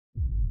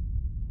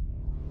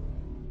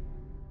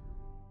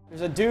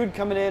There's a dude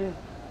coming in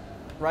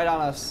right on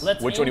us.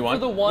 Let's Which aim one do you for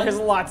want? the one There's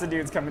lots of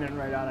dudes coming in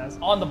right on us.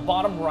 on the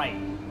bottom right,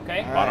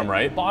 okay? All Bottom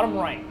right? Bottom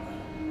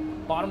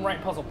right. Bottom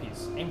right puzzle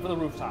piece. Aim for the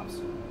rooftops.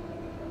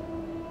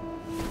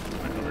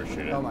 I'm gonna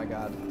shoot it. Oh my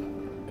god.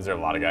 Is there a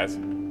lot of guys?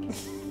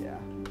 Yeah.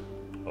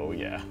 Oh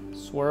yeah.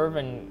 Swerve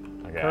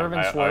and Okay, curve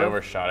and I swerve.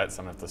 overshot it, so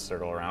I'm gonna have to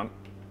circle around,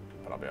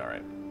 but I'll be all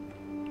right.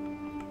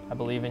 I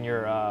believe in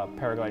your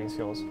paragliding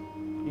skills.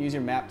 Use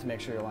your map to make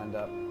sure you're lined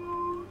up.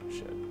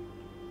 Shit.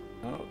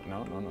 Oh,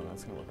 no,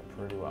 that's gonna work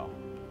pretty well.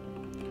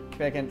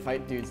 Maybe I can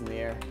fight dudes in the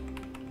air.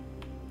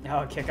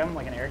 Oh, kick him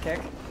like an air kick.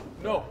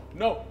 No,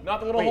 not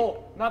the little Wait.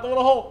 hole, not the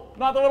little hole,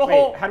 not the little Wait,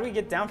 hole. how do we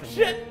get down from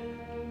Shit! here?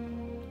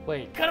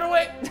 Wait. Cut it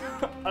away!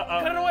 Uh-oh.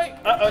 Cut it away!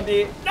 Uh-oh,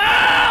 D. No!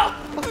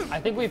 I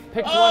think we've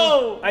picked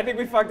Oh! one. I think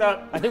we fucked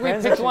up. I think we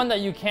picked one that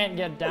you can't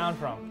get down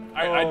from.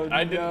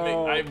 I didn't.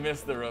 no. I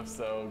missed the roof,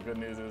 so good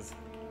news is.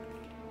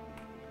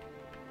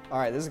 All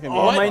right, this is gonna be.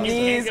 Oh, What? my You can't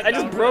knees. get I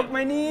down just from broke it?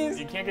 my knees.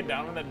 You can't get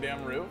down from that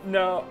damn roof.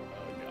 No.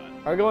 Oh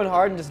god. Are we going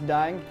hard and just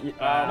dying? No,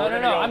 We're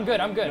gonna go- I'm good.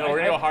 I'm good. No, we're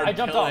gonna go hard I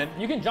jumped killing. off.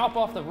 You can jump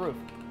off the roof.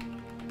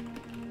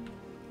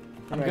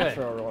 I'm gonna good.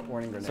 throw a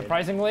warning grenade.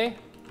 Surprisingly,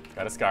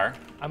 Got a scar.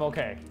 I'm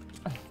okay.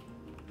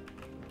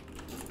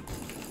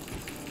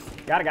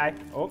 Got a guy.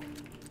 Oh.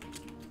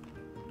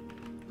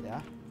 Yeah.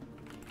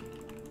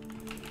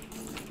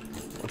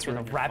 What's Doing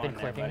a your rapid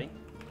Fun there, clicking.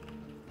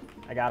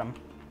 buddy. I got him.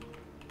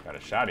 Got a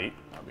shotty.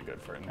 That'll be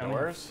good for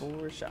indoors.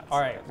 4 shots. All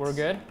right, left. we're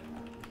good.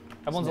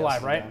 Everyone's Yes,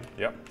 alive, right?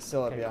 yeah. Yep.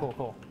 Still up, Okay, yeah.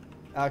 cool.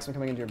 Alex, I'm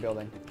coming into your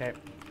building. Okay.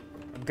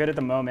 I'm good at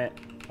the moment,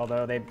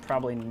 although they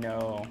probably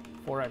know.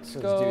 4x So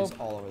there's scope. dudes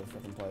all over the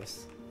freaking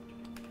place.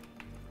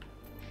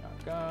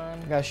 Shotgun.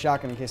 I got a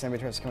shotgun in case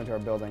anybody tries to come into our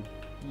building.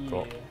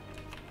 Cool. Yeah.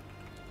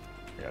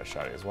 I got a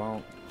shotty as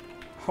well.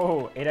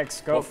 Oh, 8x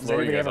scope. What Does floor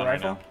are you anybody guys have a on right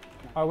rifle?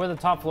 now? All right, we're at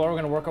the top floor. We're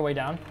gonna work our way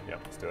down. Yep,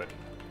 let's do it.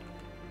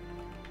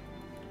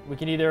 We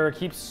can either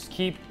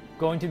keep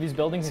going to these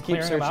buildings and Keep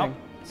clearing them out. searching.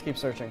 Just keep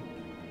searching.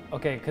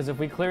 Okay, because if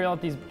we clear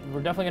out these,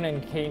 we're definitely gonna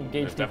engage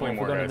There's people definitely if we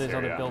more go to guys these here,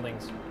 other yeah.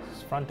 buildings.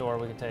 This front door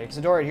we can take. There's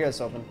a door right here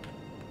that's open.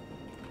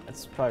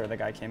 That's probably where the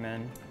guy came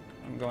in.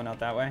 I'm going out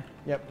that way.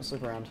 Yep, let's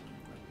look around.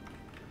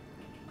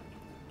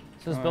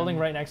 So this building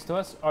right next to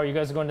us. Oh, you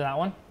guys are going to that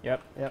one?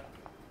 Yep. Yep.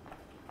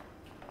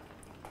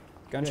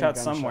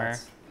 Gunshots Hearing somewhere.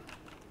 gunshots.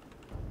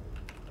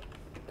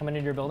 Coming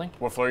into your building?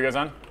 What floor are you guys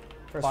on?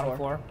 First Bottom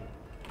floor.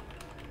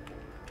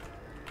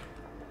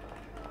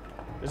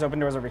 There's open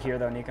doors over here,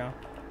 though, Nico.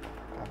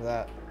 After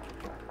that.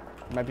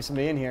 There might be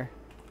somebody in here.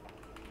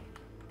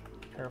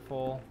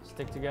 Careful.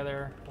 Stick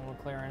together when we're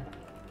clearing.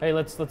 Hey,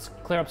 let's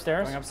clear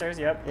upstairs. Going upstairs,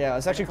 yep. Yeah,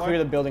 let's actually floor? clear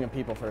the building of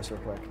people first real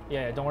quick.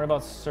 Yeah, don't worry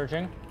about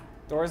searching.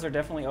 Doors are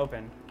definitely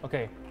open.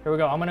 Okay, here we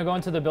go. I'm gonna go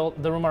into the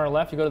room on our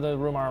left. You go to the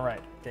room on our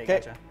right. Okay, Okay.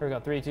 gotcha. Here we go.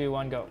 3, 2,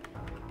 1, go.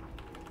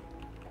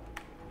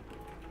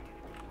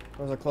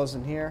 Doors are closed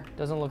in here.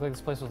 Doesn't look like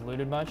this place was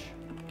looted much.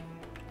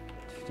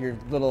 Your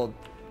little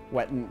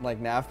wet like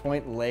nav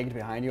point lagged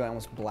behind you. I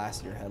almost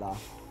blasted your head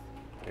off.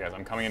 Hey guys,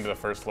 I'm coming into the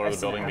first floor of the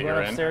see building that. that I'm you're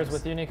going in. upstairs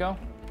with you, Nico.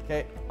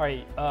 Okay, All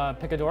right,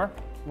 pick a door.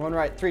 one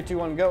right. 3, 2,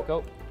 1, go.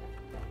 Go.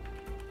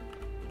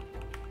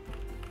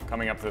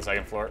 Coming up to the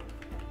second floor.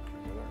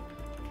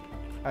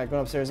 All right,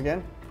 going upstairs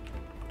again.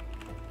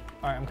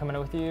 All right, I'm coming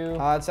with you.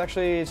 It's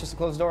just a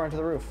closed door onto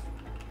the roof.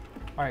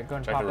 All right, go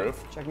and Check pop the it.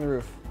 roof. Checking the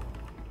roof.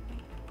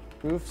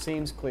 Roof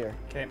seems clear.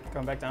 Okay,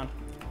 going back down.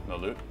 No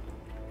loot.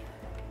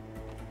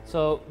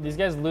 So these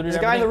guys looted There's a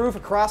guy on the everything. roof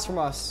across from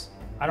us.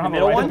 I don't have a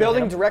middle rifle. one? The to hit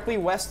building him. directly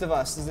west of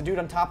us. There's a dude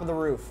on top of the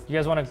roof. You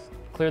guys want to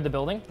clear the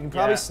building? You can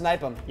probably Yeah. snipe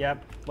him.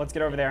 Yep, let's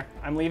get over there.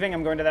 I'm leaving,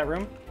 I'm going to that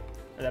room,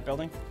 or that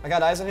building. I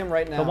got eyes on him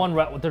right now. The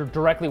one they're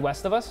directly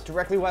west of us.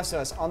 directly west of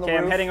us on the Okay,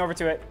 roof. I'm heading over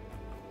to it.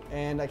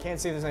 And I can't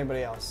see if there's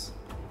anybody else.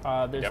 There's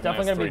Definitely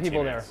definitely has gonna be 3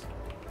 people there. teammates.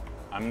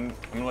 I'm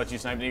gonna let you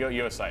snipe, Nico.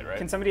 You have a sight, right?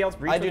 Can somebody else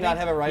breach I with do me? not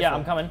have a rifle. Yeah,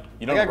 I'm coming.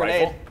 You I don't got have a a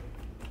grenade. rifle?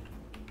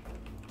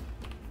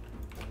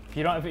 If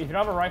you don't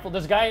have a rifle,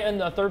 there's a guy in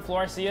the 3rd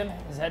floor. I see him.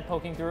 His head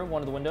poking through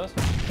one of the windows.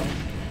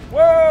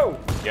 Whoa!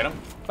 Get him.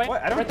 Bang.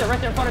 What? I don't- Right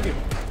there in front of you.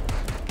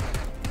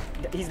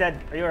 He's dead.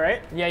 Are you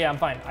alright? Yeah, I'm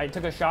fine. I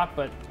took a shot,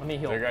 but let me Is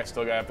heal. there a guy,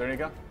 still a guy up there,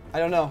 Nico? I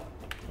don't know.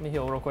 Let me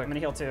heal real quick. I'm gonna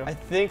heal too. I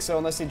think so,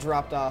 unless he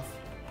dropped off.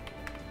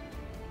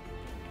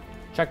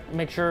 Check,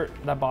 make sure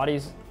that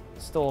body's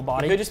still a He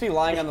body. could just be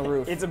lying on the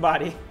roof. It's a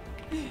body.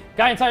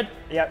 Guy inside.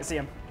 Yeah, I see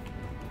him.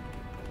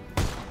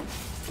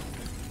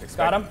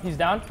 Got him. He's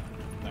down.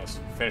 Nice.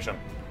 Finish him.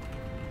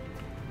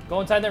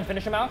 Go inside there and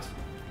finish him, Alex.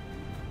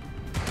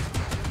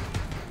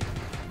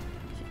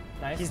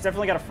 Nice. He's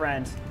definitely got a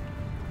friend.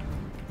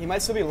 He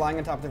might still be lying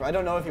on top of the roof. I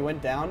don't know if he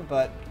went down,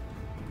 but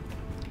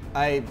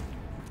I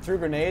threw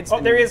grenades. Oh,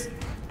 and there he is.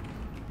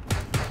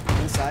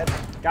 Inside.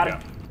 Got him.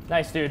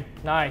 Nice, dude.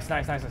 Nice.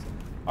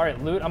 All right,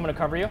 loot. I'm gonna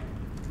cover you.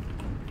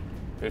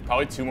 There's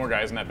probably 2 more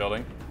guys in that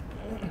building.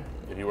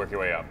 If you work your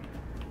way up.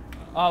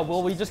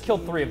 Well, we just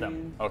killed 3 of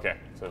them. Okay,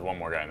 so there's 1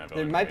 more guy in that They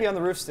building. might be on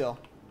the roof still.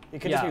 He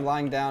could just Yeah. be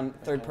lying down,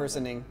 third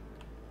personing.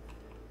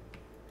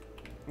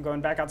 I'm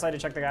going back outside to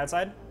check the guy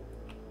outside.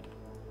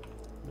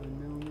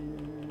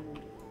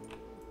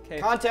 Okay.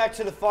 Contact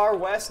to the far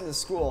west in the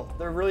school.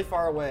 They're really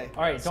far away.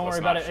 All right, Let's- don't let's worry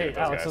about not it. shoot Hey, those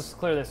Alex, guys. let's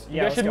clear this. You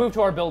Yeah, guys let's should go. move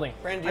to our building.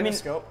 Brandon, do you I have mean- a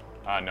scope?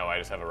 No, I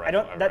just have a rifle. I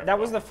don't. a That rifle.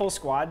 was the full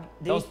squad.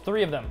 Those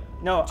 3 of them.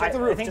 No, Check the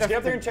I roof. think Just the, get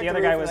up there and check the the other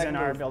roof guy and was I in can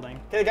our move.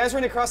 building. Okay, the guy's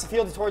running across the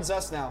field towards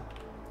us now.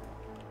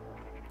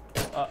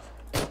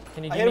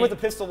 Can you I give hit him me? with the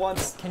pistol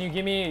once. Can you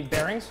give me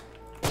bearings?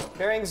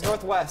 Bearings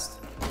northwest.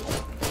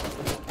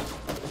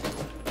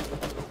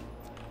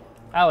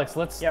 Alex,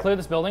 let's Yep. clear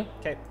this building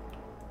Okay.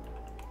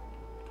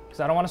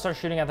 because I don't want to start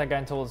shooting at that guy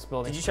until this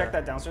building. Did you check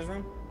that downstairs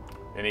room?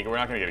 Yeah, Nico, we're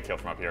not gonna get a kill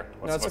from up here.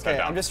 No, it's Let's okay. head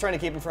down. I'm just trying to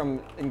keep him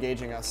from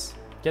engaging us.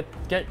 You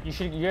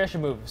guys should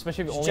move,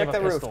 especially if you only Check have a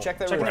that pistol. roof. Check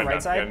that Check roof. the Head right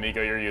down. side? Yeah,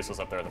 Nico, you're useless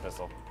up there with the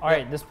pistol. All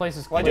right, this place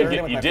is Well, I clear. did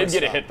get with You my did first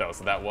get a shot. hit though,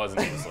 so that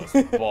wasn't useless.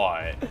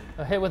 But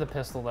A hit with a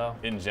pistol though.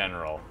 in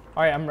general,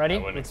 All right, I'm ready.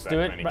 wouldn't Let's expect do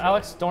it. many But kills.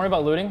 Alex, don't worry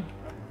about looting.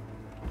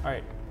 All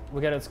right,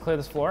 let's clear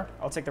this floor.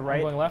 I'll take the I'm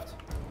right. going left.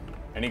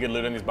 any good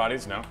loot in these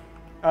bodies? No.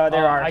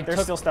 There are. I There's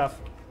took- still stuff.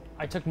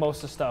 I took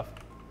most of the stuff.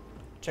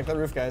 Check that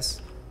roof,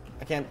 guys.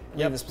 I can't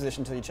leave this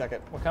position until you check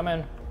it. We're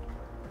coming.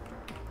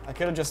 I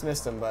could have just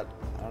missed him, but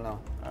I don't know.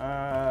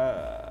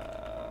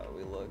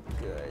 We look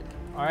good.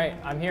 All right,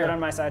 I'm here. Good on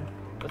my side.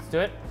 Let's do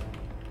it.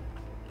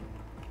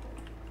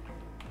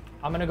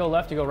 I'm gonna go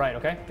left. You go right.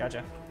 Okay.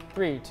 Gotcha.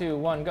 3, 2,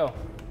 1, go.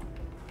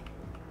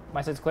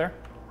 My side's clear.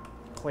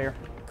 Clear.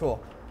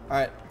 Cool. All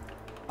right.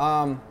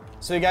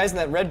 So you guys in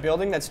that red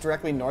building that's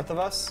directly north of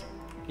us,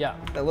 Yeah.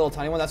 that little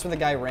tiny one, that's where the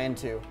guy ran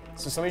to.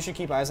 So somebody should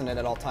keep eyes on it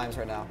at all times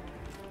right now.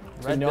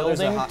 So Red you know there's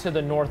a building hot- to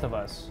the north of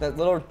us. That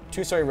little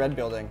two-story red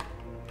building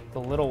The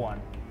little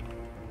one.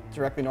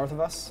 directly north of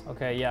us,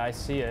 Okay. Yeah, I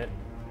see it.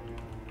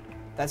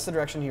 that's the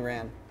direction he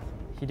ran.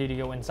 Did he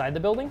go inside the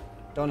building?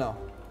 Don't know.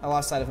 I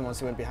lost sight of him once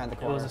he went behind the It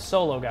corner. was a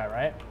solo guy,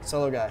 right?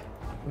 Solo guy.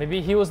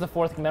 Maybe he was the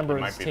 4th member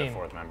of Might his be team. the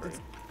 4th member.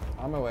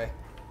 On my way.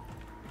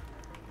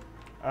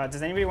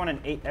 Does anybody want an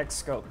 8x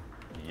scope?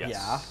 Yes.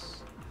 Yeah.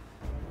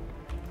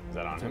 Is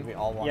that on I think we him?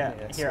 all want Yeah.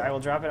 it. Here, so- I will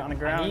drop it on the I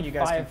ground. need You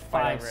guys can 5, fight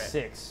 5, over it.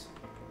 6.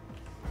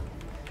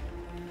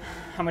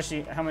 How much do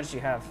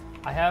you have?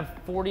 I have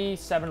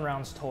 47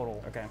 rounds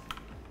total. Okay.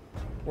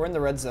 We're in the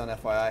red zone,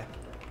 FYI.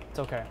 It's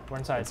okay. We're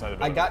inside. Inside the I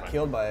building, got fine.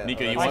 killed by it.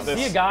 Nico, Oh, you that's- I want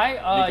this? see a guy.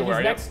 Nico, where He's are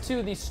you? next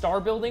to the star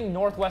building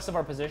northwest of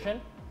our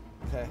position.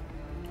 Okay.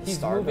 He's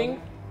Star moving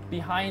building?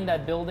 behind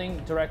that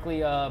building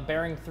directly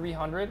bearing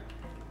 300.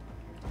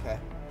 Okay.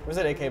 Where's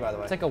that AK, by the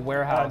way? It's like a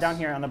warehouse. Down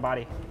here on the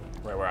body,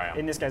 Right where I am.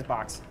 in this guy's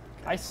box.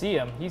 I see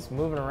him. He's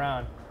moving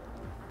around.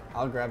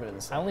 I'll grab it in a I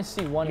second. only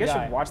see one You guys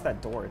guy. should watch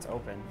that door. It's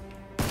open.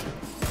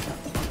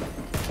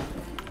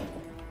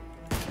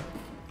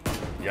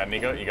 You got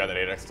Nico? You got that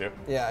 8x too?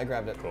 Yeah, I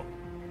grabbed it. Cool.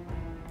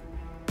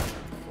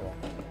 Cool.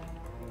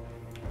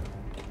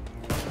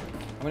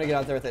 I'm gonna get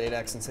out there with that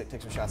 8X and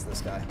take some shots at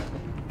this guy.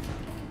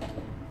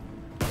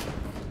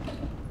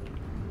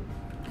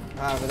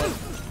 But that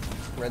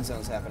red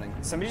zone's happening.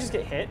 Somebody just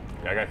get hit.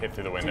 Yeah, I got hit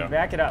through the window. Dude,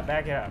 back it up.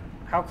 Back it up.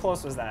 How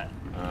close was that?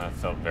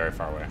 Felt very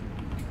far away.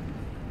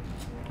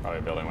 Probably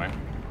a building way.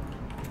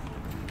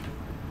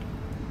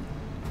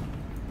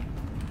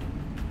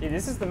 Dude,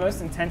 this is the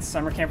most intense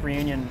summer camp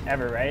reunion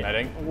ever, right? I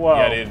think. Whoa.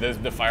 Yeah,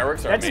 dude, the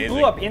fireworks are that just amazing.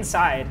 blew up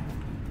inside.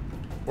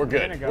 We're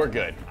gonna good. go. We're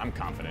good. I'm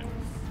confident.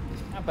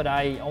 Yeah, but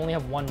I only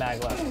have one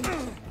mag left.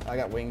 I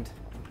got winged.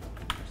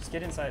 Just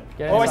get inside.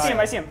 Get Oh, I inside. see him.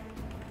 I see him.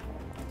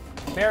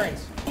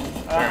 Bearings.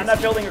 On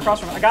that building across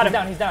from him. I got him. He's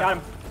down, he's down. Got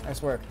him.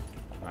 Nice work.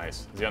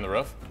 Nice. Is he on the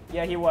roof?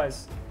 Yeah, he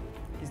was.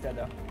 He's dead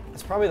though.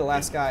 That's probably the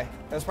last guy.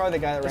 That was probably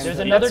the guy that ran There's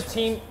into another me.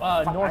 team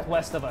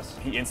northwest of us.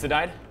 He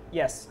insta-died?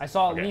 Yes. I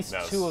saw at Okay, least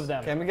that was- 2 of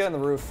them. Okay, I'm gonna get on the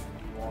roof.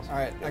 All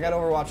right, I got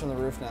Overwatch on the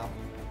roof now.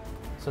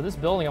 So this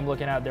building I'm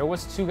looking at, there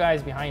was 2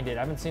 guys behind it.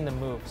 I haven't seen them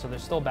move, so they're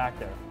still back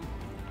there.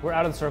 We're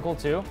out of the circle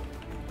too.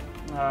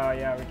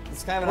 Yeah.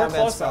 It's kind of We're an bad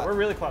close though. spot. We're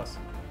really close.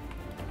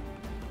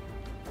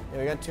 Yeah,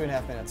 we got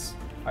 2.5 minutes.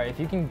 All right, if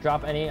you can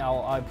drop any,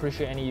 I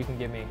appreciate any you can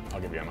give me.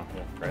 I'll give you ammo.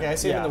 Yeah, great. Okay, I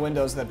see him in Yeah. the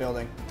windows of that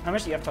building. How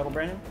much do you have total,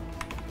 Brandon?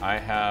 I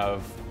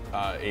have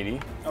 83.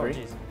 Oh,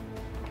 jeez.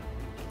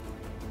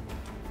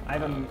 I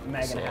have a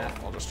mag so and a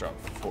half. I'll just drop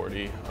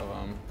 40 of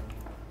them.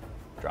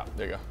 Drop.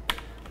 There you go.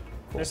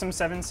 There's some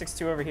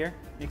 7.62 over here.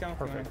 Nico? if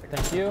you wanna Perfect. pick it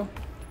Thank you.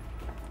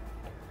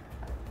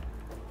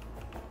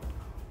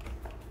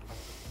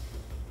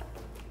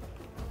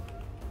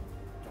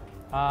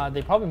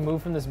 They probably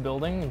moved from this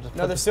building and just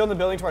No, put they're still in the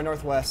building to our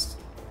northwest.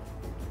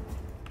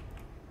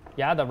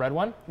 yeah, the red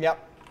one.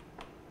 Yep.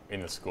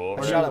 In the school.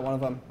 I shot at one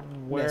of them.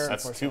 Where- Missed,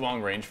 That's unfortunately. too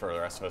long range for the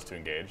rest of us to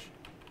engage,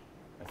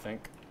 I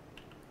think.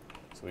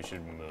 So we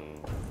should move.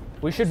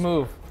 We should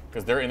move.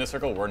 Because they're in the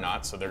circle, we're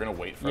not, so they're gonna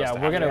wait for us Yeah, to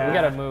we're have gonna it. we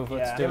gotta move.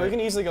 Let's Yeah. do Yeah, we it. can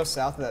easily go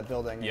south of that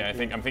building. Yeah, I'm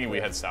thinking we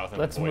head south and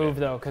Let's avoid move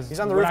it. though, because He's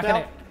on the roof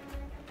now?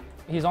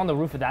 He's on the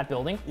roof of that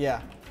building.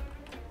 Yeah.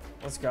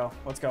 Let's go.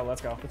 Let's go. Let's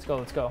go. Let's go.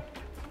 Let's go.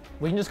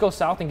 We can just go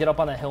south and get up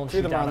on the hill and 3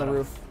 shoot of them are down on the at 'em.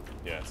 roof.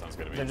 Yeah, it sounds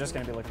good to me. They're just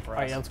gonna be looking for All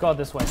us. right, yeah, let's go out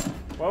this way.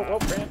 Whoa, whoa,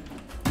 Brandon.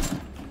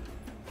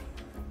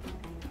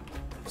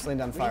 Just laying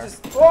down We fire.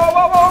 just... Whoa,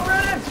 whoa, whoa,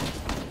 Brandon!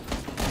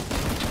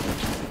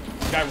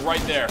 Guy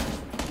right there.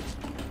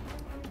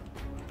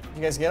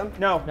 You guys get him?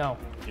 No. No.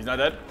 He's not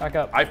dead? Back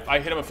up. I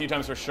hit him a few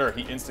times for sure.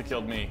 He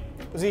insta-killed me.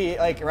 Was he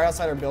like right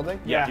outside our building?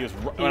 Yeah, he was.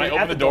 When I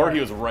opened the door, he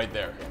was right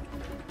there.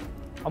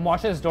 I'm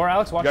watching this door,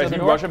 Alex. Watch Guys, the you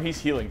door. rush him. He's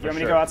healing for You want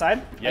me sure. to go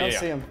outside? Yeah, I don't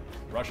see him.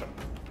 Rush him.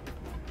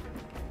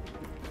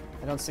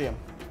 I don't see him.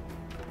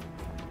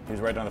 He's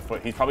right down the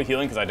foot. He's probably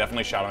healing because I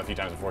definitely shot him a few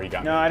times before he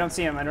got No, me. I don't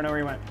see him. I don't know where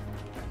he went.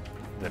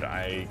 Did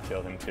I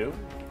kill him too?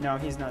 No,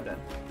 he's not dead.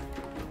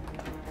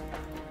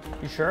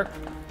 You sure?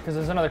 Because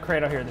there's another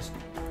crate out here.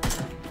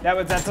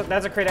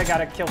 That's a crate I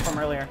got a kill from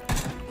earlier.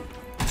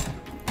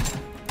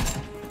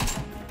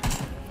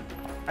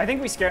 I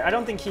think we scared. I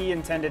don't think he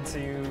intended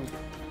to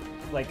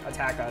like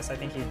attack us. I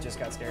think he just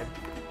got scared.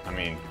 I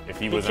mean, if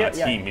he was on a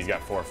killed- team, yeah. he's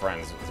got 3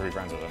 friends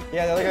with him.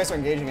 Yeah, the other guys are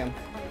engaging him.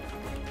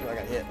 Ooh, I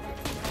got hit.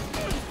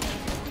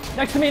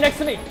 Next to me, next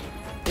to me.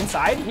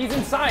 Inside? He's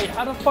inside.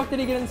 How the fuck did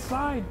he get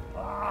inside?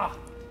 Ah.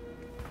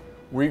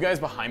 Were you guys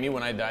behind me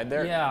when I died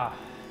there? Yeah.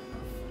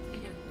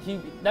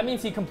 That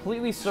means he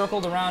completely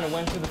circled around and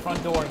went through the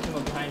front door and came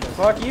up behind us.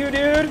 Fuck you,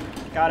 dude.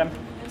 Got him.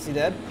 Is he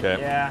dead? Okay.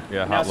 Yeah. Yeah,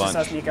 Now hot it's just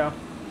lunch. us, Nico.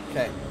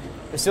 Okay.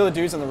 There's still the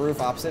dudes on the roof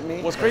opposite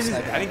me. What's crazy is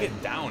Sniping I didn't at me.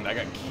 get downed. I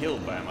got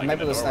killed by him like might in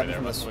be the able to doorway snipe there.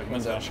 from Must this have been a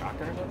window.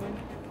 shotgun or something?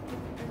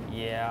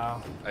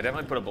 Yeah. I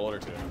definitely put a bullet or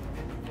two in him.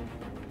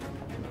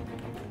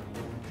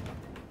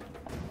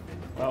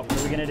 Well, what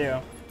are we gonna do?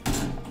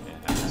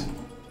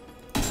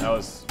 That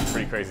was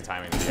pretty crazy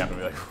timing that he happened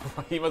to be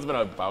like, he must have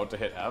been about to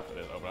hit F and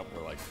it opened up and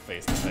we're like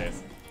face to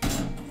face.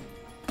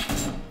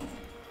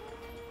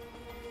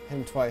 Hit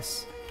him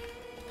twice.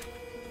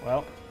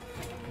 Well,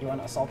 you want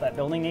to assault that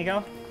building,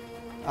 Nico?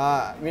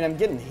 I mean, I'm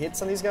getting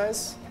hits on these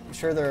guys. I'm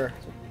sure they're.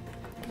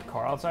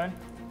 Car outside?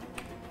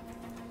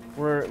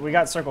 We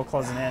got circle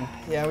closing in.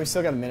 Yeah, we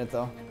still got a minute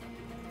though.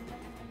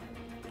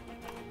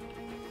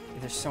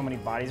 There's so many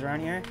bodies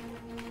around here.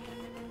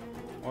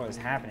 What is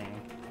happening?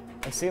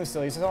 I see him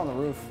still. He's still on the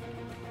roof.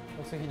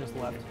 Looks like he just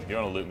left. If you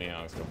want to loot me,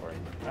 Alex, go for it.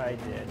 I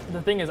did.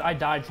 The thing is, I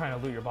died trying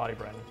to loot your body,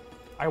 Brendan.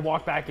 I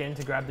walked back in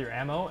to grab your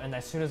ammo, and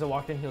as soon as I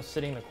walked in, he was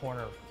sitting in the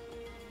corner.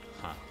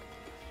 Huh.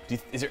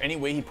 Is there any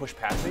way he pushed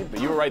past me? But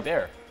you were right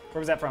there. Where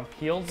was that from?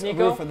 Healed, The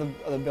Nico? roof of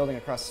the building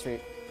across the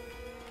street.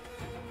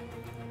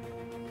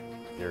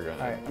 You're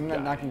gonna. All right, I'm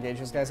not gonna engage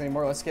those guys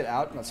anymore. Let's get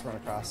out and let's run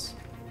across.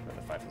 Where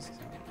the 5 6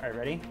 All right,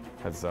 ready?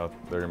 Head south.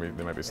 They might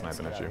be Let's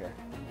sniping get at out you. of here.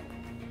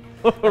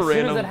 As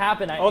soon as it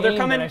happened, I Oh, they're aimed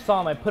coming. and I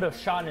saw him. I put a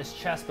shot in his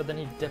chest, but then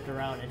he dipped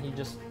around and he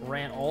just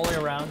ran all the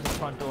way around to the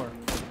front door.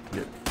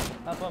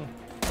 Help him.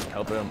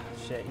 Help him.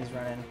 Shit, he's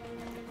running.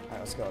 All right,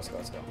 let's go. Let's go.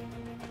 Let's go.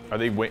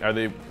 Are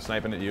they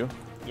sniping at you?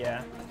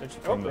 Yeah.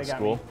 From the they got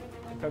school? me.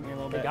 They poked me a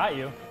little They bit. got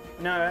you.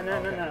 No.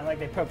 Okay. Like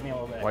they poked me a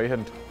little bit. Why are you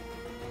heading?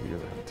 You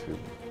guys are heading too.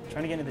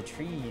 Trying to get into the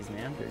trees,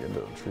 man. Get into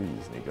the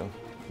trees, Nico.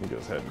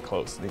 Nico's heading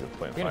close. Nico's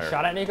playing You getting fire.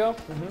 shot at, Nico?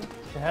 Mm-hmm. You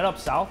should head up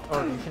south,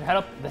 or you should head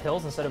up the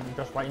hills instead of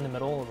just right in the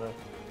middle of the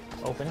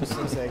open.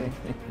 Zigzagging.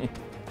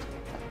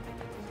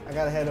 I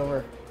gotta head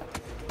over.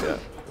 Yeah.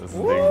 This is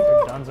the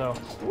Good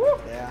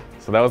Dunzo. Yeah.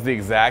 So that was the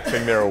exact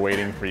thing they were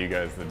waiting for you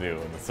guys to do.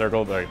 And the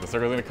circle's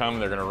gonna come,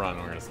 they're gonna run,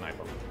 and we're gonna snipe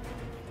them.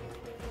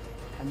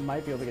 I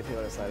might be able to get to the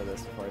other side of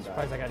this before I die.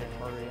 Surprised that guy didn't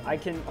murder you. I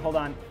can, hold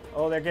on.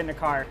 Oh, they're getting a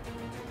car.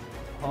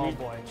 Oh Me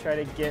boy. Try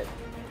to get,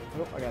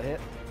 Oh, I got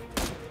hit.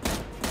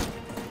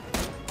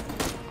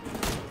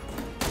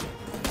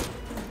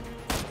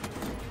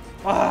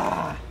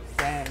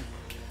 dang.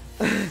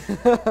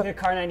 Get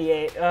car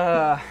 98.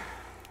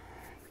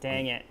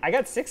 Dang it. I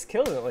got 6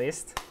 kills at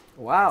least.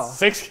 Wow.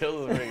 6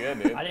 kills is pretty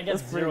good, dude. I didn't get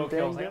 0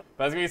 kills. dang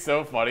That's gonna be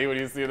so funny when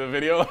you see the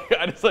video.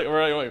 I just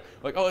we're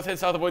like, oh, let's head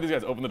south, avoid these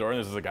guys. Open the door, and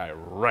there's just a guy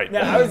right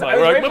there. Yeah, I was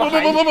we're right like, boom,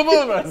 behind boom, boom, boom,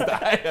 boom, boom,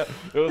 boom, boom.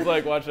 It was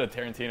like watching a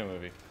Tarantino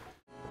movie.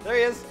 There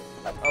he is.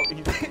 Oh,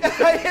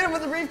 I hit him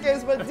with the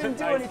briefcase, but it didn't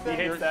do He anything.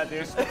 hates that,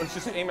 dude. let's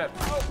just aim at.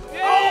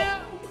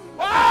 Yeah!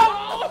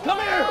 Oh! Come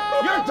here!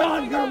 You're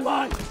done! You're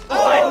mine!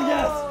 Oh,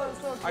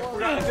 yes! I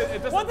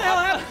forgot. What the hell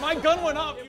happened? My gun went up.